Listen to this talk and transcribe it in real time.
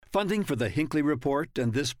Funding for the Hinckley Report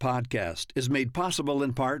and this podcast is made possible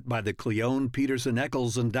in part by the Cleone Peterson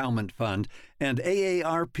Eccles Endowment Fund and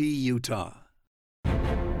AARP Utah.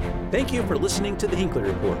 Thank you for listening to the Hinckley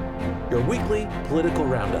Report, your weekly political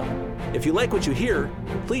roundup. If you like what you hear,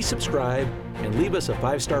 please subscribe and leave us a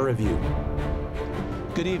 5-star review.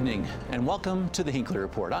 Good evening and welcome to the Hinckley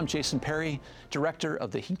Report. I'm Jason Perry, director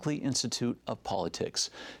of the Hinckley Institute of Politics.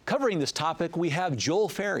 Covering this topic, we have Joel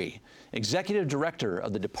Ferry, executive director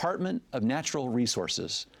of the Department of Natural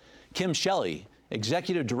Resources, Kim Shelley,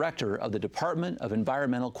 executive director of the Department of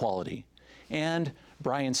Environmental Quality, and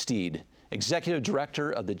Brian Steed, executive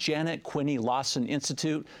director of the Janet Quinney Lawson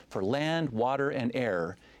Institute for Land, Water, and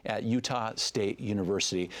Air at Utah State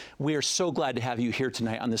University. We are so glad to have you here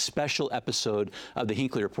tonight on this special episode of the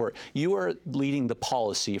Hinckley Report. You are leading the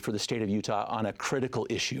policy for the state of Utah on a critical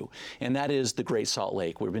issue, and that is the Great Salt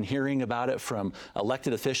Lake. We've been hearing about it from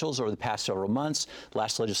elected officials over the past several months.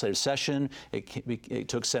 Last legislative session, it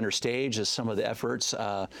took center stage as some of the efforts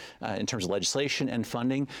in terms of legislation and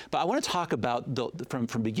funding. But I want to talk about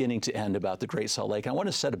from beginning to end about the Great Salt Lake. I want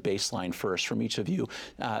to set a baseline first from each of you,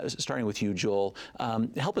 starting with you, Joel.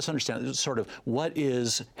 Help us understand sort of what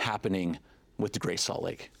is happening with the Great Salt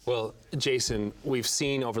Lake. Well, Jason, we've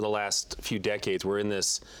seen over the last few decades, we're in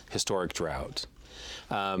this historic drought.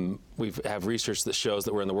 We have research that shows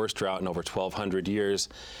that we're in the worst drought in over 1,200 years,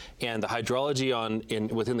 and the hydrology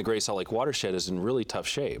within the Great Salt Lake watershed is in really tough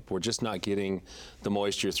shape. We're just not getting the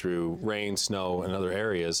moisture through rain, snow, and other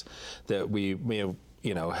areas that we may have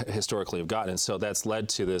historically have gotten. And so that's led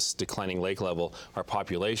to this declining lake level. Our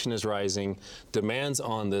population is rising. Demands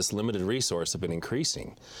on this limited resource have been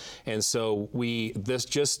increasing. And so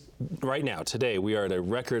right now, today, we are at a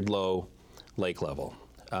record low lake level.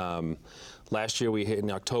 Last year, in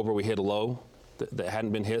October, we hit a low that hadn't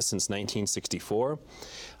been hit since 1964.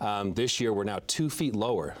 This year, we're now 2 feet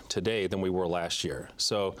lower today than we were last year.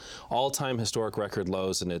 So all-time historic record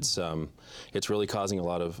lows, and it's really causing a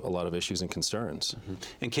lot of issues and concerns. Mm-hmm.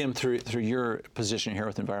 And Kim, through your position here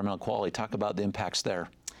with environmental quality, talk about the impacts there.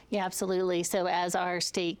 Yeah, absolutely. So as our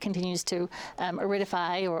state continues to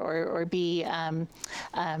aridify or be,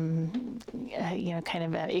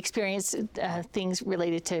 experience things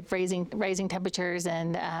related to rising temperatures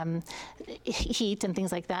and heat and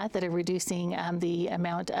things like that are reducing the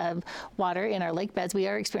amount of water in our lake beds, we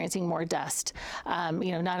are experiencing more dust.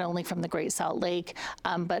 Not only from the Great Salt Lake,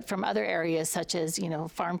 but from other areas such as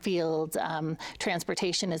farm fields,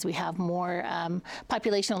 transportation. As we have more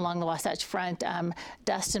population along the Wasatch Front,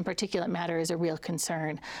 dust and particulate matter is a real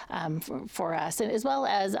concern for us, and as well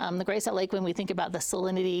as the Great Salt Lake when we think about the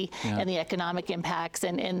salinity and the economic impacts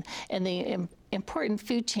and the important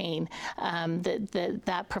food chain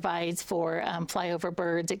that provides for flyover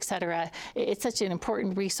birds, et cetera. It's such an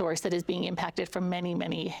important resource that is being impacted from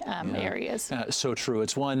many areas. So true.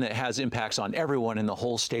 It's one that has impacts on everyone in the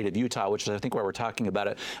whole state of Utah, which is, I think, why we're talking about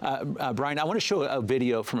it. Brian, I want to show a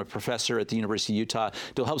video from a professor at the University of Utah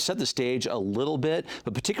to help set the stage a little bit,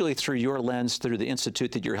 but particularly through your lens, through the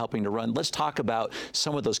institute that you're helping to run. Let's talk about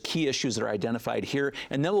some of those key issues that are identified here,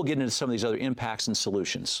 and then we'll get into some of these other impacts and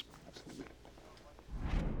solutions.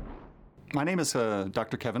 My name is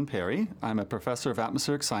Dr. Kevin Perry. I'm a professor of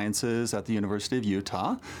atmospheric sciences at the University of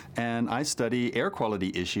Utah, and I study air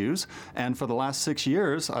quality issues. And for the last 6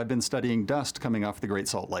 years, I've been studying dust coming off the Great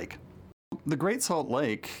Salt Lake. The Great Salt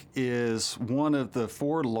Lake is one of the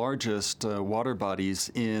 4 largest water bodies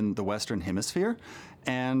in the Western Hemisphere.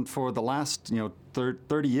 And for the last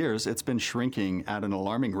 30 years, it's been shrinking at an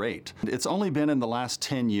alarming rate. It's only been in the last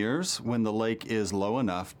 10 years when the lake is low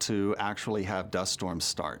enough to actually have dust storms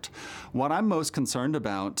start. What I'm most concerned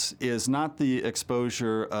about is not the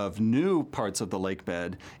exposure of new parts of the lake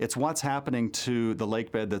bed, it's what's happening to the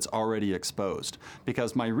lake bed that's already exposed.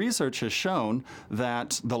 Because my research has shown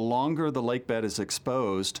that the longer the lake bed is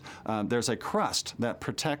exposed, there's a crust that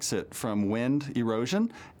protects it from wind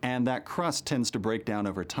erosion, and that crust tends to break down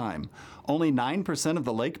over time. Only 9% of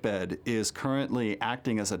the lake bed is currently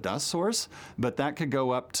acting as a dust source, but that could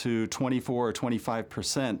go up to 24 or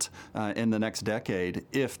 25% in the next decade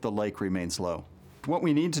if the lake remains low. What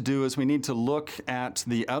we need to do is we need to look at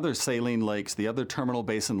the other saline lakes, the other terminal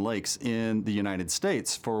basin lakes in the United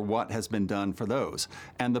States for what has been done for those.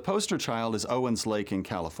 And the poster child is Owens Lake in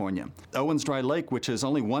California. Owens Dry Lake, which is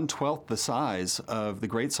only 1/12 the size of the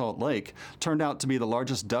Great Salt Lake, turned out to be the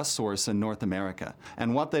largest dust source in North America.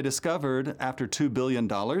 And what they discovered after $2 billion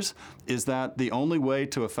is that the only way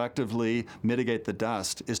to effectively mitigate the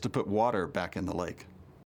dust is to put water back in the lake.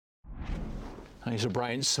 So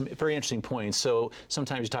Brian, some very interesting points. So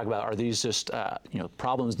sometimes you talk about, are these just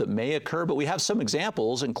problems that may occur? But we have some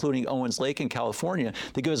examples, including Owens Lake in California,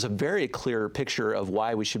 that give us a very clear picture of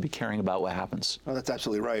why we should be caring about what happens. Well, that's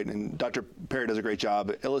absolutely right. And Dr. Perry does a great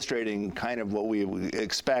job illustrating kind of what we would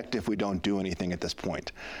expect if we don't do anything at this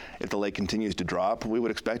point. If the lake continues to drop, we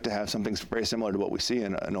would expect to have something very similar to what we see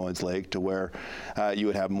in Owens Lake, to where you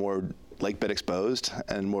would have more lake bed exposed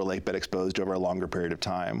and more lake bed exposed over a longer period of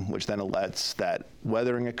time, which then lets that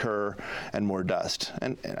weathering occur and more dust.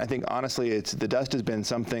 And I think honestly, the dust has been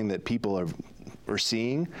something that people are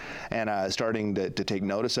seeing and starting to take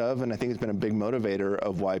notice of, and I think it's been a big motivator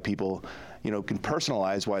of why people, can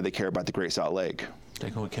personalize why they care about the Great Salt Lake.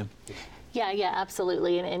 Take it, Kim. Yeah,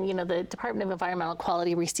 absolutely. And the Department of Environmental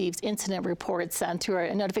Quality receives incident reports through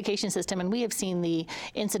our notification system, and we have seen the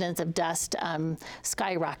incidence of dust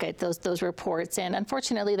skyrocket, those reports. And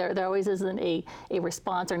unfortunately, there always isn't a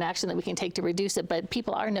response or an action that we can take to reduce it, but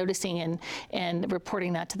people are noticing and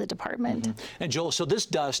reporting that to the department. Mm-hmm. And Joel, so this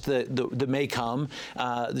dust that may come,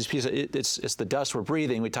 this piece, it's the dust we're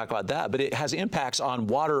breathing, we talk about that, but it has impacts on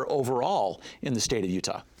water overall in the state of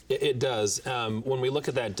Utah. It does. When we look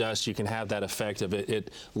at that dust, you can have that effect of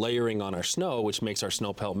it layering on our snow, which makes our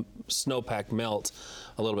snowpack melt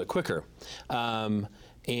a little bit quicker. And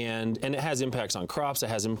it has impacts on crops. It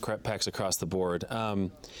has impacts across the board.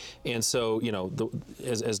 And so,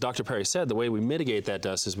 as Dr. Perry said, the way we mitigate that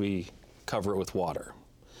dust is we cover it with water.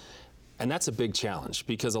 And that's a big challenge,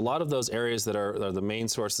 because a lot of those areas that are the main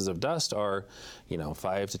sources of dust are,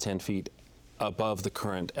 5 to 10 feet above the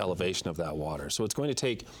current elevation of that water. So it's going to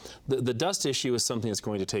take, the dust issue is something that's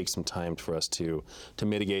going to take some time for us to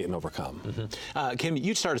mitigate and overcome. Mm-hmm. Kim,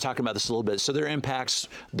 you started talking about this a little bit. So their impacts,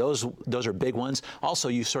 those are big ones. Also,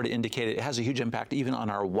 you sort of indicated it has a huge impact even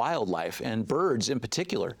on our wildlife and birds in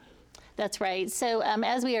particular. That's right. So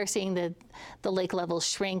as we are seeing the lake levels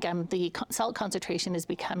shrink, the salt concentration is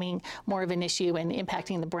becoming more of an issue and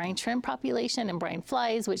impacting the brine shrimp population and brine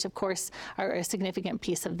flies, which of course are a significant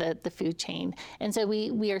piece of the food chain. And so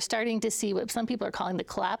we are starting to see what some people are calling the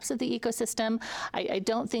collapse of the ecosystem. I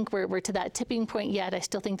don't think we're to that tipping point yet. I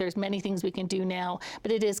still think there's many things we can do now,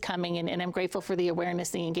 but it is coming, and I'm grateful for the awareness,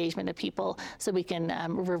 the engagement of people, so we can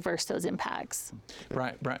reverse those impacts.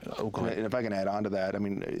 Brian, oh, go ahead. And if I can add on to that,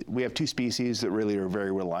 we have two species that really are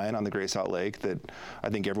very reliant on the Great Salt Lake that I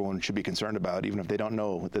think everyone should be concerned about, even if they don't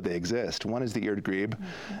know that they exist. One is the eared grebe.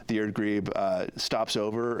 Mm-hmm. The eared grebe stops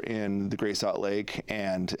over in the Great Salt Lake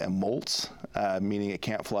and molts, meaning it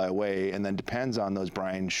can't fly away, and then depends on those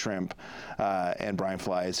brine shrimp and brine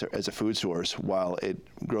flies as a food source while it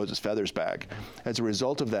grows its feathers back. As a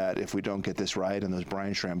result of that, if we don't get this right and those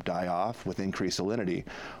brine shrimp die off with increased salinity,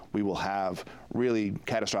 we will have really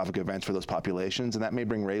catastrophic events for those populations, and that may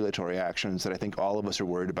bring regulatory actions that I think all of us are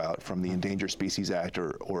worried about from the Endangered Species Act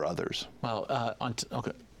or others. Well,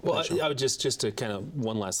 okay. Well, I would just to kind of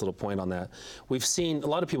one last little point on that. We've seen a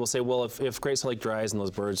lot of people say, well, if Great Salt Lake dries and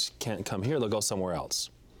those birds can't come here, they'll go somewhere else.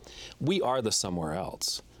 We are the somewhere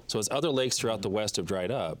else. So as other lakes throughout the West have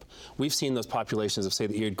dried up, we've seen those populations of, say,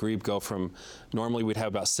 the eared grebe go from, normally we'd have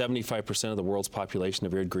about 75% of the world's population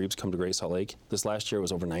of eared grebes come to Great Salt Lake. This last year it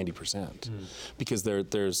was over 90%, because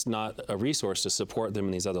there's not a resource to support them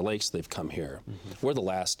in these other lakes, so they've come here. We're the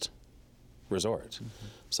last resort.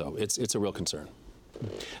 So it's a real concern.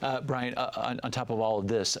 Brian, on top of all of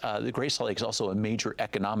this, the Great Salt Lake is also a major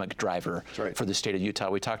economic driver for the state of Utah.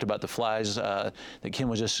 We talked about the flies that Kim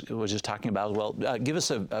was just talking about. Well, give us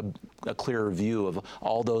a clearer view of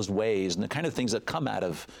all those ways and the kind of things that come out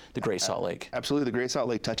of the Great Salt Lake. Absolutely. The Great Salt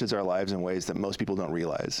Lake touches our lives in ways that most people don't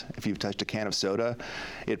realize. If you've touched a can of soda,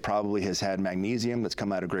 it probably has had magnesium that's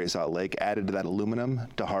come out of Great Salt Lake added to that aluminum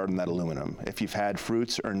to harden that aluminum. If you've had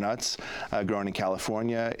fruits or nuts grown in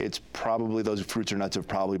California, it's probably those fruits or nuts have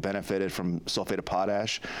probably benefited from sulfate of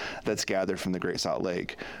potash that's gathered from the Great Salt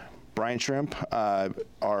Lake. Brine shrimp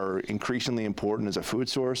are increasingly important as a food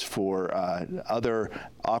source for other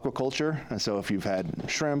aquaculture. And so if you've had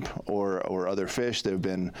shrimp or other fish that have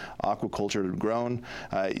been aquaculture grown,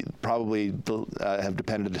 probably have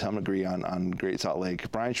depended to some degree on Great Salt Lake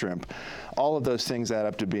brine shrimp. All of those things add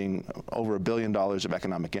up to being over $1 billion of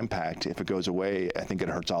economic impact. If it goes away, I think it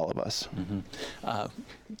hurts all of us.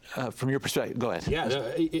 From your perspective, go ahead. Yeah,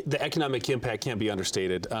 the economic impact can't be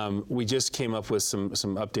understated. We just came up with some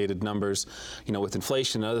updated big numbers. With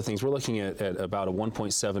inflation and other things, we're looking at about a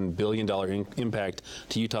 $1.7 billion impact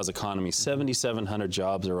to Utah's economy. 7,700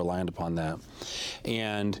 jobs are reliant upon that,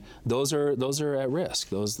 and those are at risk.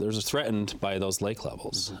 Those are threatened by those lake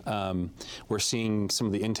levels. We're seeing some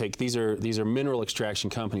of the intake. These are mineral extraction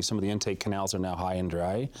companies. Some of the intake canals are now high and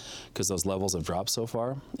dry because those levels have dropped so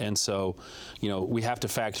far, and so we have to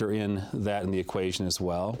factor in that in the equation as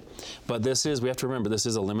well. But we have to remember, this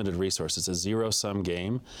is a limited resource. It's a zero-sum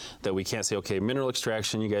game that we can't say, okay, mineral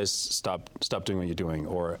extraction, you guys stop doing what you're doing,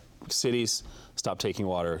 or cities stop taking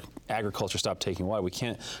water, agriculture stop taking water. We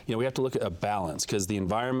can't, we have to look at a balance because the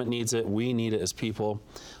environment needs it, we need it as people.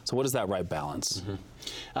 So what is that right balance?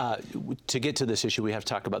 To get to this issue, we have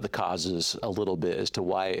to talk about the causes a little bit as to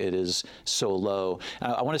why it is so low.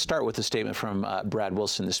 I want to start with a statement from Brad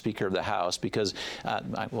Wilson, the Speaker of the House, because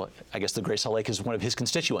I guess the Great Salt Lake is one of his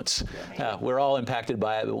constituents. We're all impacted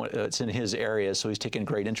by it, but it's in his area, so he's taken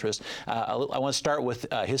great interest. I want to start with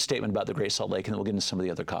his statement about the Great Salt Lake, and then we'll get into some of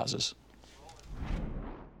the other causes.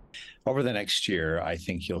 Over the next year, I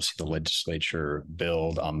think you'll see the legislature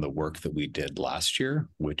build on the work that we did last year,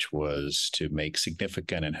 which was to make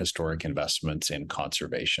significant and historic investments in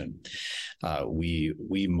conservation. We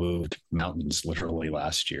moved mountains literally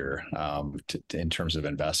last year in terms of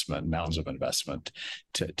investment, mountains of investment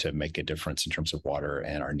to make a difference in terms of water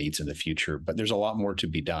and our needs in the future. But there's a lot more to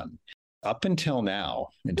be done. Up until now,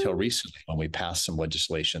 until recently, when we passed some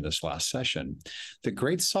legislation this last session, the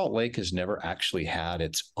Great Salt Lake has never actually had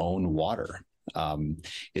its own water.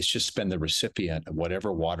 It's just been the recipient of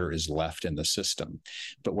whatever water is left in the system.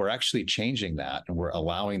 But we're actually changing that, and we're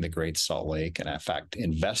allowing the Great Salt Lake, and in fact,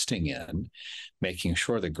 investing in making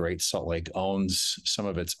sure the Great Salt Lake owns some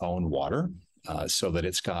of its own water so that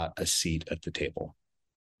it's got a seat at the table.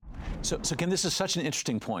 So Ken, this is such an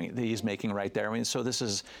interesting point that he's making right there. I mean, so this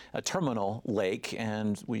is a terminal lake,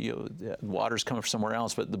 and water's coming from somewhere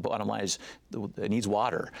else, but the bottom line is it needs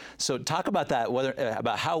water. So talk about that,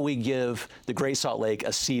 about how we give the Great Salt Lake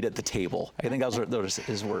a seat at the table. I think those are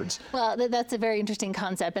his words. Well, that's a very interesting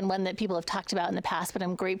concept, and one that people have talked about in the past, but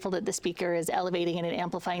I'm grateful that the Speaker is elevating and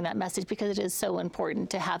amplifying that message, because it is so important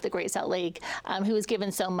to have the Great Salt Lake, who has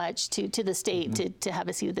given so much to the state, to have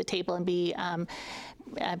a seat at the table and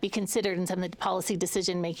be considered in some of the policy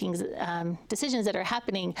decisions that are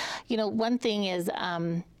happening. One thing is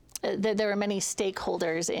there are many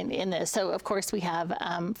stakeholders in this. So of course we have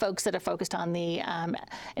folks that are focused on the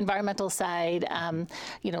environmental side,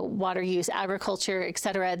 water use, agriculture, et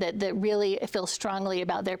cetera, that really feel strongly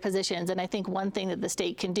about their positions. And I think one thing that the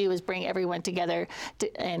state can do is bring everyone together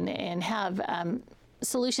and have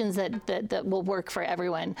solutions that will work for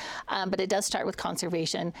everyone. But it does start with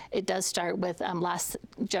conservation. It does start with last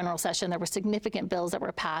general session, there were significant bills that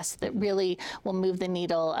were passed that really will move the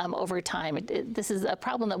needle over time. This is a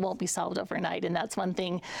problem that won't be solved overnight. And that's one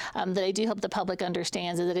thing that I do hope the public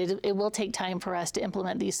understands, is that it will take time for us to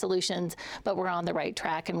implement these solutions, but we're on the right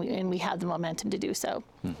track, and we have the momentum to do so.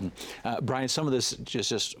 Mm-hmm. Brian, some of this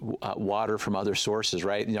just water from other sources,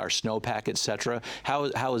 right? Our snowpack, et cetera.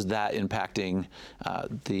 How is that impacting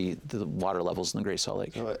the water levels in the Great Salt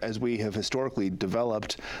Lake? As we have historically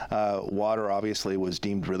developed, water obviously was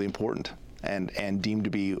deemed really important and deemed to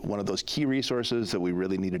be one of those key resources that we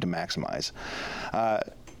really needed to maximize.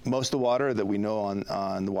 Most of the water that we know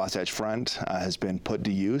on the Wasatch Front has been put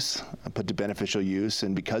to use, put to beneficial use,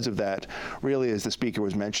 and because of that, really, as the Speaker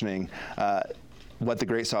was mentioning, what the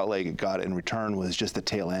Great Salt Lake got in return was just the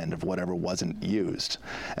tail end of whatever wasn't used.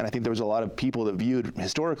 And I think there was a lot of people that viewed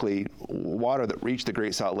historically water that reached the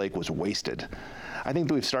Great Salt Lake was wasted. I think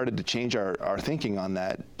that we've started to change our thinking on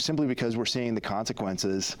that simply because we're seeing the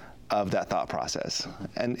consequences of that thought process.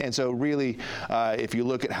 And so really, if you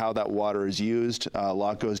look at how that water is used, a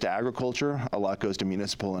lot goes to agriculture, a lot goes to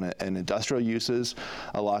municipal and industrial uses,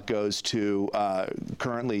 a lot goes to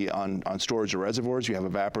currently on storage of reservoirs. You have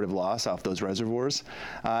evaporative loss off those reservoirs.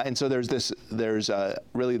 And so there's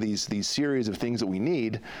really these series of things that we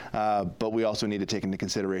need, but we also need to take into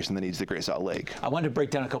consideration the needs of the Great Salt Lake. I wanted to break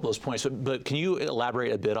down a couple of those points, but can you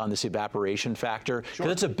elaborate a bit on this evaporation factor? Because Sure.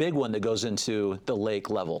 it's a big one that goes into the lake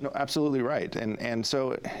level. No, absolutely right. And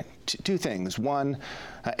so two things. One,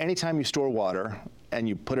 anytime you store water and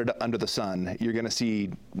you put it under the sun, you're going to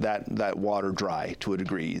see that water dry to a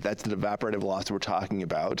degree. That's the evaporative loss that we're talking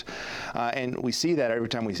about. And we see that every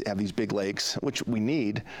time we have these big lakes, which we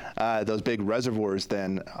need. Those big reservoirs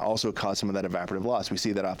then also cause some of that evaporative loss. We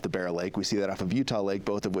see that off the Bear Lake. We see that off of Utah Lake,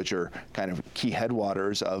 both of which are kind of key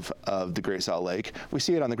headwaters of the Great Salt Lake. We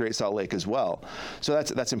see it on the Great Salt Lake as well. So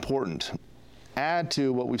that's important. Add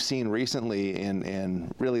to what we've seen recently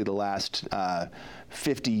in really the last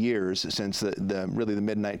 50 years, since the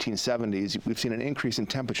mid-1970s, we've seen an increase in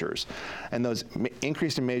temperatures. And those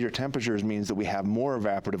increase in major temperatures means that we have more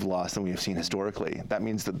evaporative loss than we have seen historically. That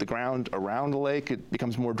means that the ground around the lake, it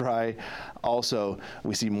becomes more dry. Also,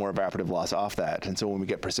 we see more evaporative loss off that. And so when we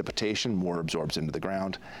get precipitation, more absorbs into the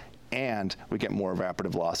ground, and we get more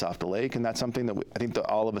evaporative loss off the lake, and that's something that I think that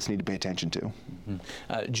all of us need to pay attention to.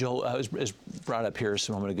 Mm-hmm. Joel, as brought up here just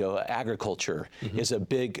a moment ago, agriculture is a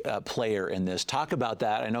big player in this. Talk about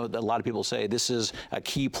that. I know that a lot of people say this is a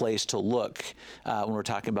key place to look when we're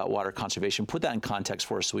talking about water conservation. Put that in context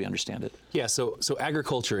for us so we understand it. Yeah, so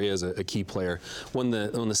agriculture is a key player. When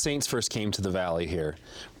the Saints first came to the valley here,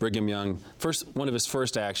 Brigham Young, one of his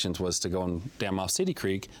first actions was to go and dam off City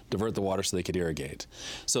Creek, divert the water so they could irrigate.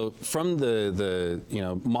 So from the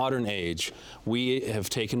modern age, we have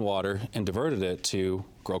taken water and diverted it to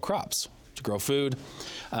grow crops, to grow food,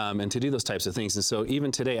 and to do those types of things. And so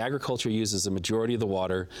even today, agriculture uses the majority of the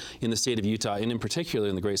water in the state of Utah, and in particular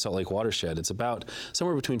in the Great Salt Lake watershed. It's about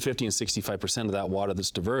somewhere between 50 and 65% of that water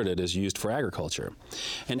that's diverted is used for agriculture.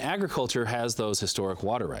 And agriculture has those historic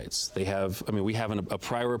water rights. We have a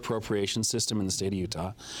prior appropriation system in the state of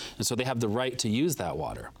Utah, and so they have the right to use that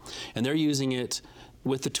water. And they're using it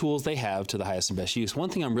with the tools they have to the highest and best use. One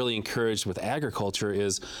thing I'm really encouraged with agriculture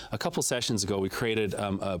is a couple sessions ago we created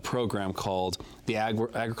a program called the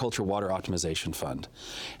Agriculture Water Optimization Fund.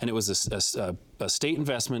 And it was a state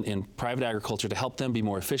investment in private agriculture to help them be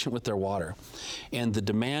more efficient with their water. And the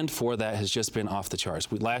demand for that has just been off the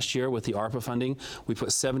charts. Last year with the ARPA funding, we put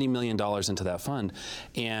 $70 million into that fund,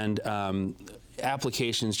 and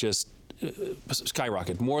applications just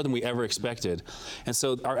skyrocketed, more than we ever expected. And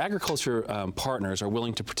so our agriculture partners are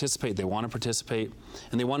willing to participate. They want to participate,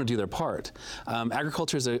 and they want to do their part.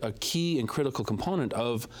 Agriculture is a key and critical component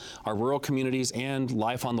of our rural communities and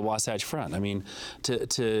life on the Wasatch Front. I mean, to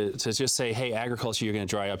just say, hey, agriculture, you're going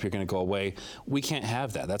to dry up, you're going to go away, we can't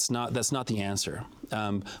have that. That's not the answer.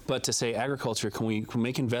 But to say, agriculture, can we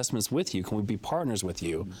make investments with you? Can we be partners with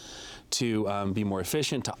you to be more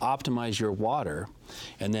efficient, to optimize your water,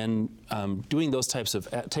 and then taking those types of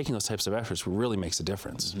efforts really makes a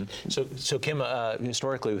difference. Mm-hmm. So Kim,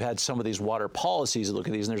 historically we've had some of these water policies that look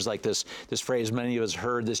at these, and there's like this phrase many of us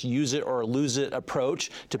heard, this use it or lose it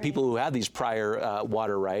approach to people who have these prior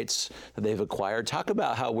water rights that they've acquired. Talk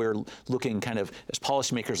about how we're looking kind of as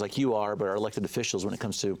policymakers like you are, but our elected officials when it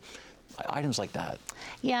comes to items like that.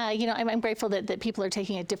 Yeah, I'm grateful that people are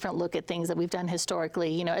taking a different look at things that we've done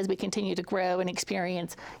historically, as we continue to grow and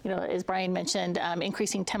experience, as Brian mentioned,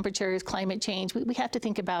 increasing temperatures, climate change. We have to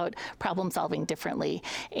think about problem solving differently.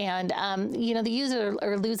 And, the use it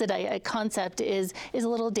or lose it concept is a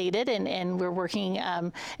little dated, and we're working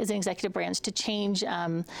as an executive branch to change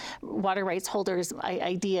water rights holders'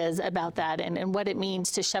 ideas about that and what it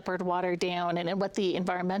means to shepherd water down and what the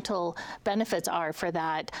environmental benefits are for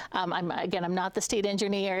that. I'm not the state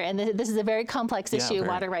engineer, and this is a very complex issue,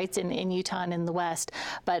 water rights in Utah and in the West.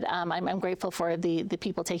 But I'm grateful for the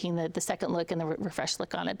people taking the second look and the refreshed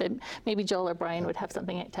look on it. But maybe Joel or Brian would have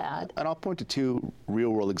something to add. And I'll point to two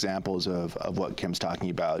real-world examples of what Kim's talking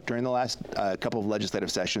about. During the last couple of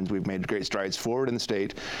legislative sessions, we've made great strides forward in the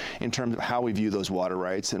state in terms of how we view those water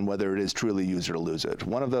rights and whether it is truly use it or lose it.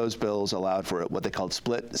 One of those bills allowed for what they called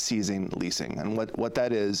split season leasing. And what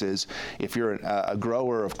that is if you're a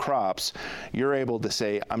grower of crops, you're able to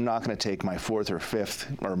say, I'm not going to take my fourth or fifth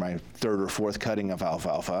or my third or fourth cutting of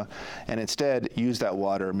alfalfa and instead use that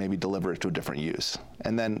water, maybe deliver it to a different use.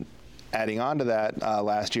 And then adding on to that,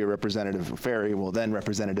 last year, Representative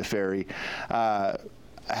Ferry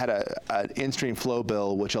had an in-stream flow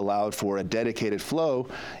bill which allowed for a dedicated flow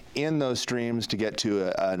in those streams to get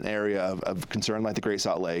to an area of concern like the Great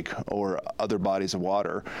Salt Lake or other bodies of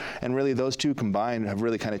water. And really those two combined have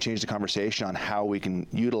really kind of changed the conversation on how we can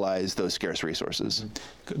utilize those scarce resources.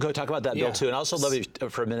 Go talk about that bill too, and also love you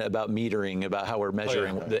for a minute about metering, about how we're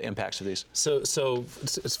measuring the impacts of these. So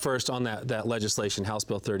first on that legislation, House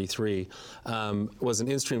Bill 33, was an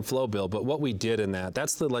in-stream flow bill, but what we did in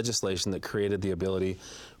that's the legislation that created the ability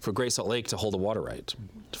for Great Salt Lake to hold a water right,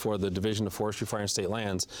 for the Division of Forestry, Fire, and State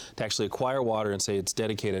Lands to actually acquire water and say it's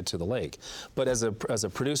dedicated to the lake. But as a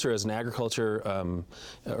producer, as an agriculture,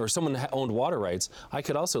 or someone that owned water rights, I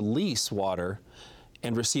could also lease water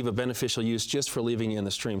and receive a beneficial use just for leaving it in the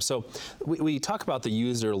stream. So we talk about the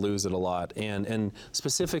use it or lose it a lot, and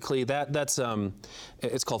specifically that's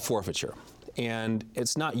it's called forfeiture. and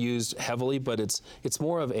it's not used heavily, but it's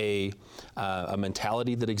more of a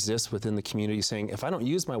mentality that exists within the community saying, if I don't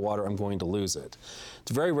use my water, I'm going to lose it.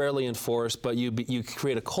 It's very rarely enforced, but you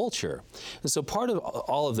create a culture. And so part of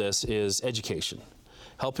all of this is education,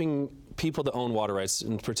 helping people that own water rights,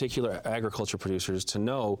 in particular agriculture producers, to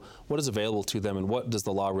know what is available to them and what does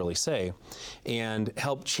the law really say, and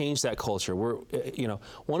help change that culture.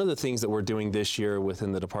 One of the things that we're doing this year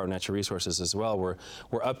within the Department of Natural Resources as well, we're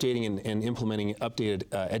updating and implementing an updated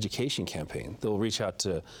education campaign that will reach out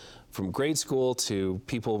to from grade school to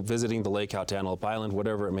people visiting the lake out to Antelope Island,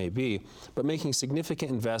 whatever it may be, but making significant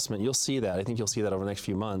investment. You'll see that. I think you'll see that over the next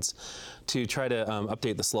few months to try to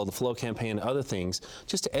update the Slow the Flow campaign and other things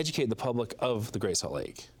just to educate the public of the Great Salt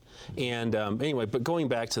Lake. And anyway, but going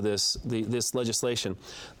back to this legislation,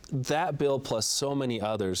 that bill plus so many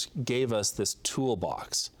others gave us this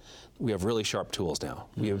toolbox. We have really sharp tools now.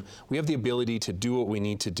 We have the ability to do what we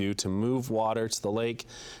need to do to move water to the lake,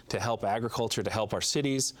 to help agriculture, to help our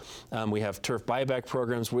cities. We have turf buyback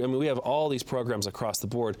programs. We have all these programs across the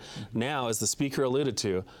board. Now, as the speaker alluded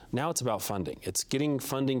to, now it's about funding. It's getting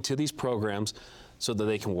funding to these programs so that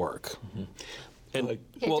they can work. And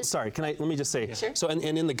let me just say, sure. So and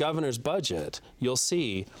in the governor's budget, you'll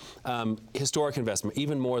see historic investment,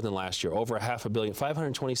 even more than last year, over $500 million,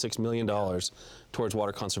 $526 million towards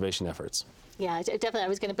water conservation efforts. Yeah, definitely. I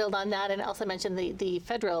was going to build on that and also mention the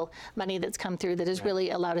federal money that's come through that has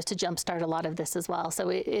really allowed us to jumpstart a lot of this as well. So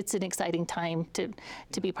it's an exciting time to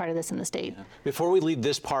be part of this in the state. Yeah. Before we leave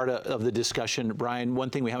this part of the discussion, Brian,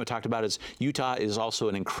 one thing we haven't talked about is Utah is also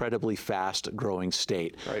an incredibly fast-growing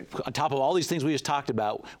state. Right. On top of all these things we just talked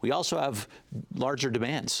about, we also have larger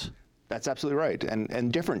demands. That's absolutely right,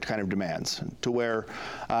 and different kind of demands, to where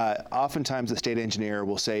oftentimes the state engineer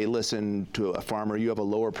will say, listen, to a farmer, you have a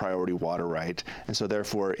lower priority water right, and so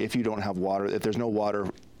therefore if you don't have water, if there's no water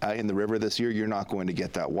in the river this year, you're not going to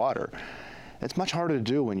get that water. It's much harder to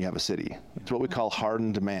do when you have a city. It's what we call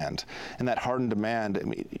hardened demand. And that hardened demand,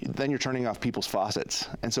 then you're turning off people's faucets.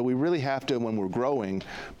 And so we really have to, when we're growing,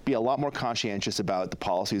 be a lot more conscientious about the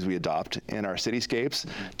policies we adopt in our cityscapes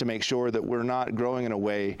to make sure that we're not growing in a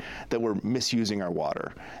way that we're misusing our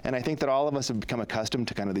water. And I think that all of us have become accustomed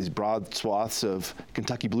to kind of these broad swaths of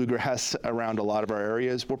Kentucky bluegrass around a lot of our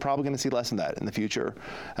areas. We're probably going to see less of that in the future.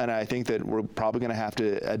 And I think that we're probably going to have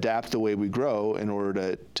to adapt the way we grow in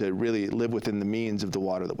order to really live within the means of the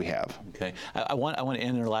water that we have. Okay, I want to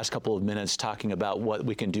end in the last couple of minutes talking about what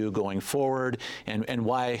we can do going forward and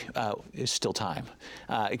why it's still time.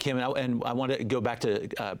 Kim, and I want to go back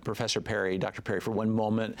to Professor Perry, Dr. Perry, for one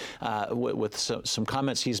moment with some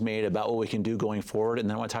comments he's made about what we can do going forward, and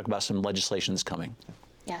then I want to talk about some legislation that's coming.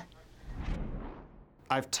 Yeah.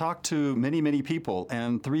 I've talked to many, many people,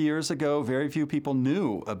 and 3 years ago, very few people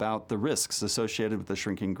knew about the risks associated with the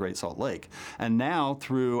shrinking Great Salt Lake. And now,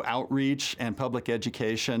 through outreach and public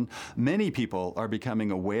education, many people are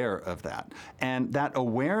becoming aware of that. And that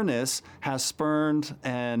awareness has spurred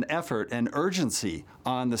an effort and urgency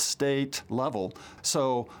on the state level.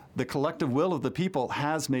 So the collective will of the people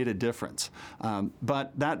has made a difference.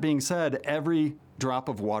 But that being said, every drop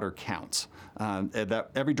of water counts.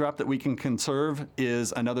 That every drop that we can conserve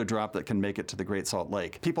is another drop that can make it to the Great Salt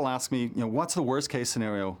Lake. People ask me, what's the worst case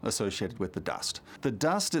scenario associated with the dust? The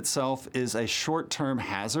dust itself is a short-term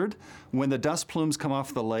hazard. When the dust plumes come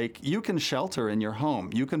off the lake, you can shelter in your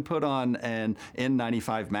home. You can put on an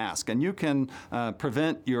N95 mask, and you can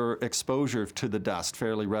prevent your exposure to the dust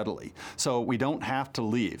fairly readily. So we don't have to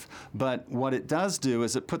leave. But what it does do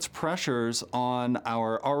is it puts pressures on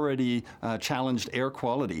our already challenged air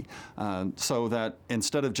quality, so that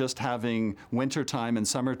instead of just having wintertime and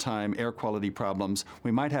summertime air quality problems,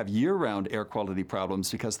 we might have year-round air quality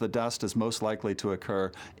problems because the dust is most likely to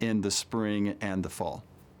occur in the spring and the fall.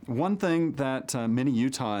 One thing that many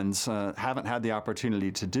Utahns haven't had the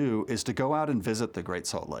opportunity to do is to go out and visit the Great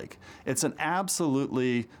Salt Lake. It's an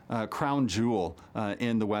absolutely crown jewel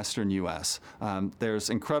in the western U.S. There's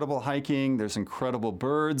incredible hiking, there's incredible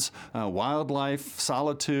birds, wildlife,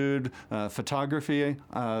 solitude, photography.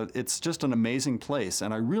 It's just an amazing place,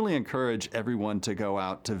 and I really encourage everyone to go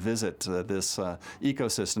out to visit this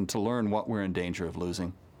ecosystem to learn what we're in danger of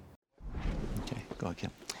losing. Okay, go ahead,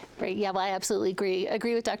 Kim. Great. Yeah, well, I absolutely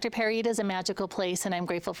agree with Dr. Perry. It is a magical place, and I'm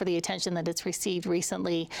grateful for the attention that it's received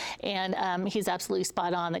recently. And he's absolutely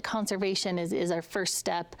spot on that conservation is our first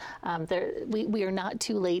step. We are not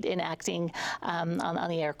too late in acting on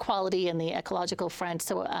the air quality and the ecological front.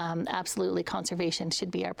 So absolutely, conservation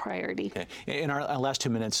should be our priority. Okay. In our last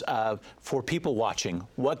 2 minutes, for people watching,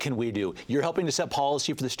 what can we do? You're helping to set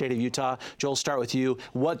policy for the state of Utah. Joel, start with you.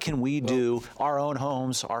 What can we do, our own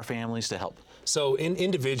homes, our families, to help? So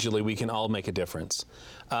individually, we can all make a difference.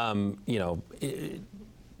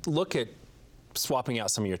 Look at swapping out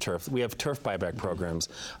some of your turf. We have turf buyback programs.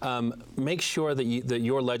 Make sure that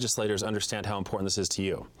your legislators understand how important this is to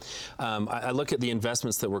you. I look at the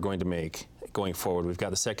investments that we're going to make going forward. We've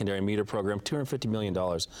got the secondary meter program, $250 million,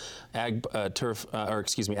 ag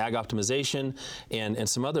optimization, and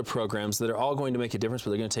some other programs that are all going to make a difference,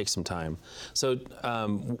 but they're going to take some time. So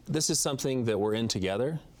this is something that we're in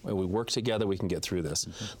together. When we work together, we can get through this.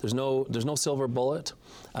 Mm-hmm. There's no silver bullet.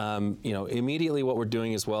 Immediately what we're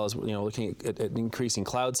doing as well is looking at increasing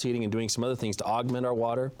cloud seeding and doing some other things to augment our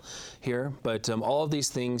water here. But all of these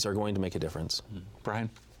things are going to make a difference. Mm-hmm. Brian?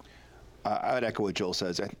 I would echo what Joel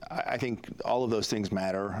says. I think all of those things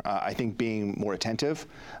matter. I think being more attentive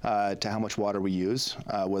to how much water we use,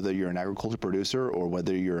 whether you're an agriculture producer or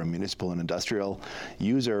whether you're a municipal and industrial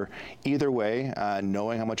user, either way,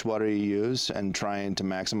 knowing how much water you use and trying to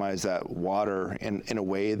maximize that water in a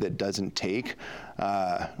way that doesn't take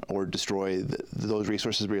or destroy those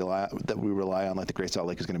resources that we rely on, like the Great Salt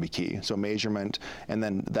Lake, is going to be key. So measurement and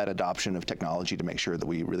then that adoption of technology to make sure that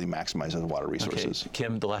we really maximize those water resources. Okay.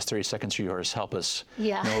 Kim, the last 30 seconds are yours. Help us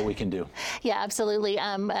know what we can do. Yeah, absolutely.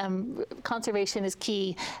 Conservation is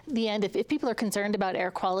key. The end, if people are concerned about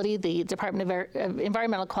air quality, the Department of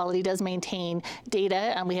Environmental Quality does maintain data,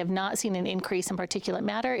 and we have not seen an increase in particulate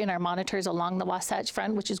matter in our monitors along the Wasatch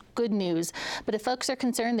Front, which is good news. But if folks are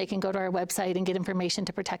concerned, they can go to our website and get information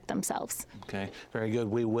to protect themselves. Okay, very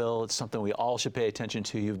good. We will. It's something we all should pay attention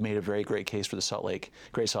to. You've made a very great case for the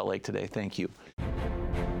Great Salt Lake today. Thank you.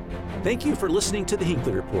 Thank you for listening to the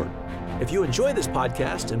Hinckley Report. If you enjoy this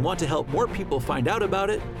podcast and want to help more people find out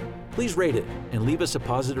about it, please rate it and leave us a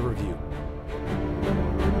positive review.